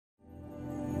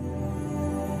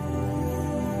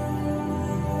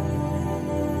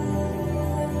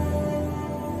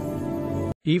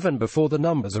Even before the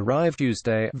numbers arrived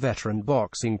Tuesday, veteran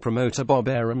boxing promoter Bob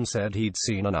Arum said he'd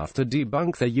seen enough to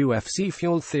debunk the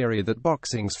UFC-fueled theory that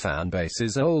boxing's fan base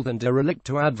is old and derelict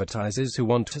to advertisers who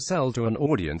want to sell to an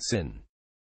audience in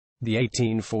the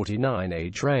 1849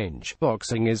 age range.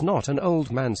 Boxing is not an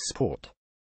old man's sport,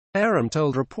 Arum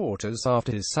told reporters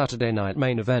after his Saturday night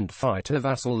main event fight of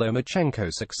Vasyl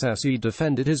Lomachenko's success. He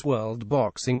defended his World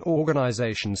Boxing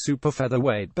Organization super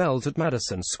featherweight belt at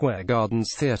Madison Square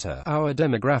Garden's theater. Our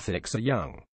demographics are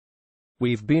young.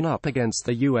 We've been up against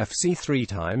the UFC 3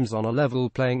 times on a level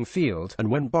playing field,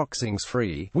 and when boxing's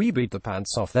free, we beat the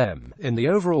pants off them. In the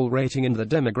overall rating and the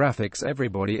demographics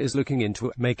everybody is looking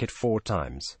into, make it 4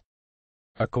 times.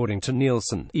 According to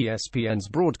Nielsen, ESPN's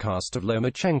broadcast of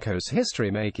Lomachenko's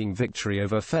history-making victory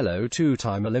over fellow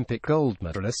two-time Olympic gold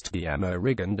medalist Guillermo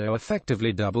Rigondeaux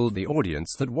effectively doubled the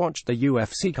audience that watched the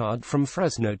UFC card from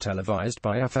Fresno, televised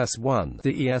by FS1.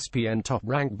 The ESPN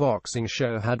top-ranked boxing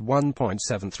show had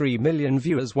 1.73 million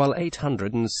viewers, while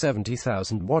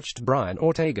 870,000 watched Brian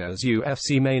Ortega's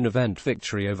UFC main event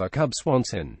victory over Cub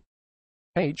Swanson.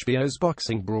 HBO's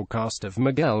boxing broadcast of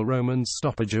Miguel Roman's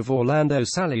stoppage of Orlando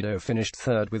Salido finished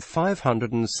third with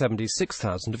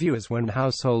 576,000 viewers when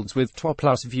households with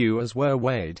 12+ viewers were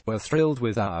weighed. We're thrilled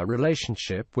with our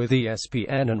relationship with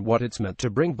ESPN and what it's meant to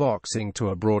bring boxing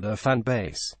to a broader fan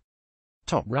base,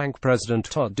 top-rank president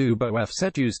Todd Dubois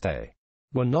said Tuesday.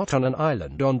 We're not on an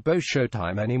island on Bo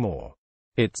Showtime anymore.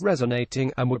 It's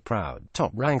resonating, and we're proud.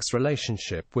 Top Rank's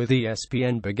relationship with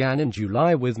ESPN began in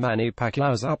July with Manny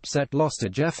Pacquiao's upset loss to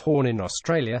Jeff Horn in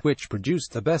Australia, which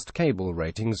produced the best cable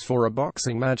ratings for a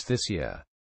boxing match this year.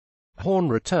 Horn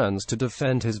returns to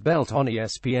defend his belt on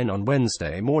ESPN on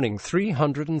Wednesday morning,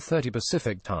 3:30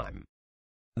 Pacific Time.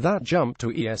 That jump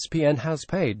to ESPN has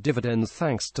paid dividends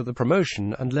thanks to the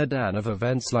promotion and lead-in of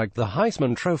events like the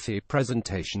Heisman Trophy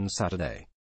presentation Saturday.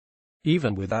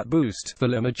 Even with that boost, the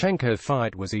Lomachenko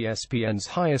fight was ESPN's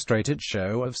highest-rated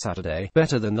show of Saturday,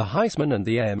 better than the Heisman and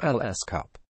the MLS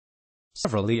Cup.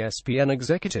 Several ESPN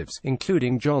executives,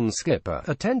 including John Skipper,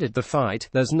 attended the fight.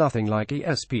 There's nothing like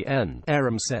ESPN,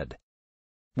 Arum said.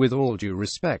 With all due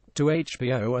respect to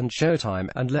HBO and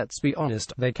Showtime, and let's be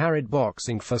honest, they carried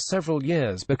boxing for several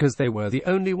years because they were the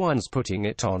only ones putting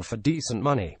it on for decent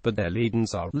money, but their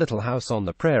lead-ins are Little House on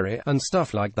the Prairie and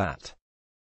stuff like that.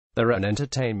 They're an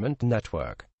entertainment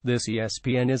network. This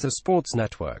ESPN is a sports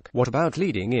network. What about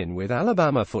leading in with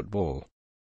Alabama football?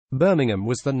 Birmingham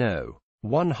was the No.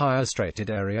 1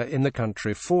 highest-rated area in the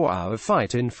country for our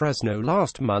fight in Fresno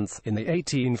last month, in the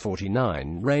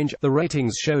 1849 range. The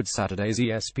ratings showed Saturday's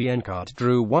ESPN card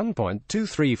drew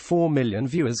 1.234 million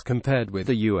viewers compared with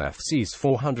the UFC's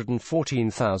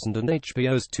 414,000 and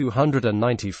HBO's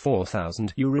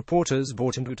 294,000. You reporters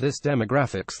bought into this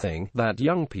demographics thing, that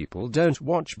young people don't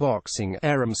watch boxing,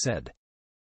 Arum said.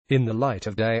 In the light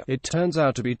of day, it turns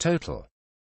out to be total.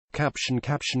 Caption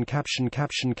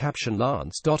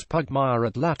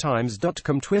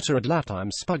Lance.Pugmire@latimes.com, Twitter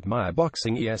 @LatimeSpugmire,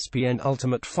 Boxing ESPN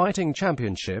Ultimate Fighting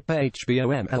Championship,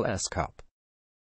 HBO MLS Cup.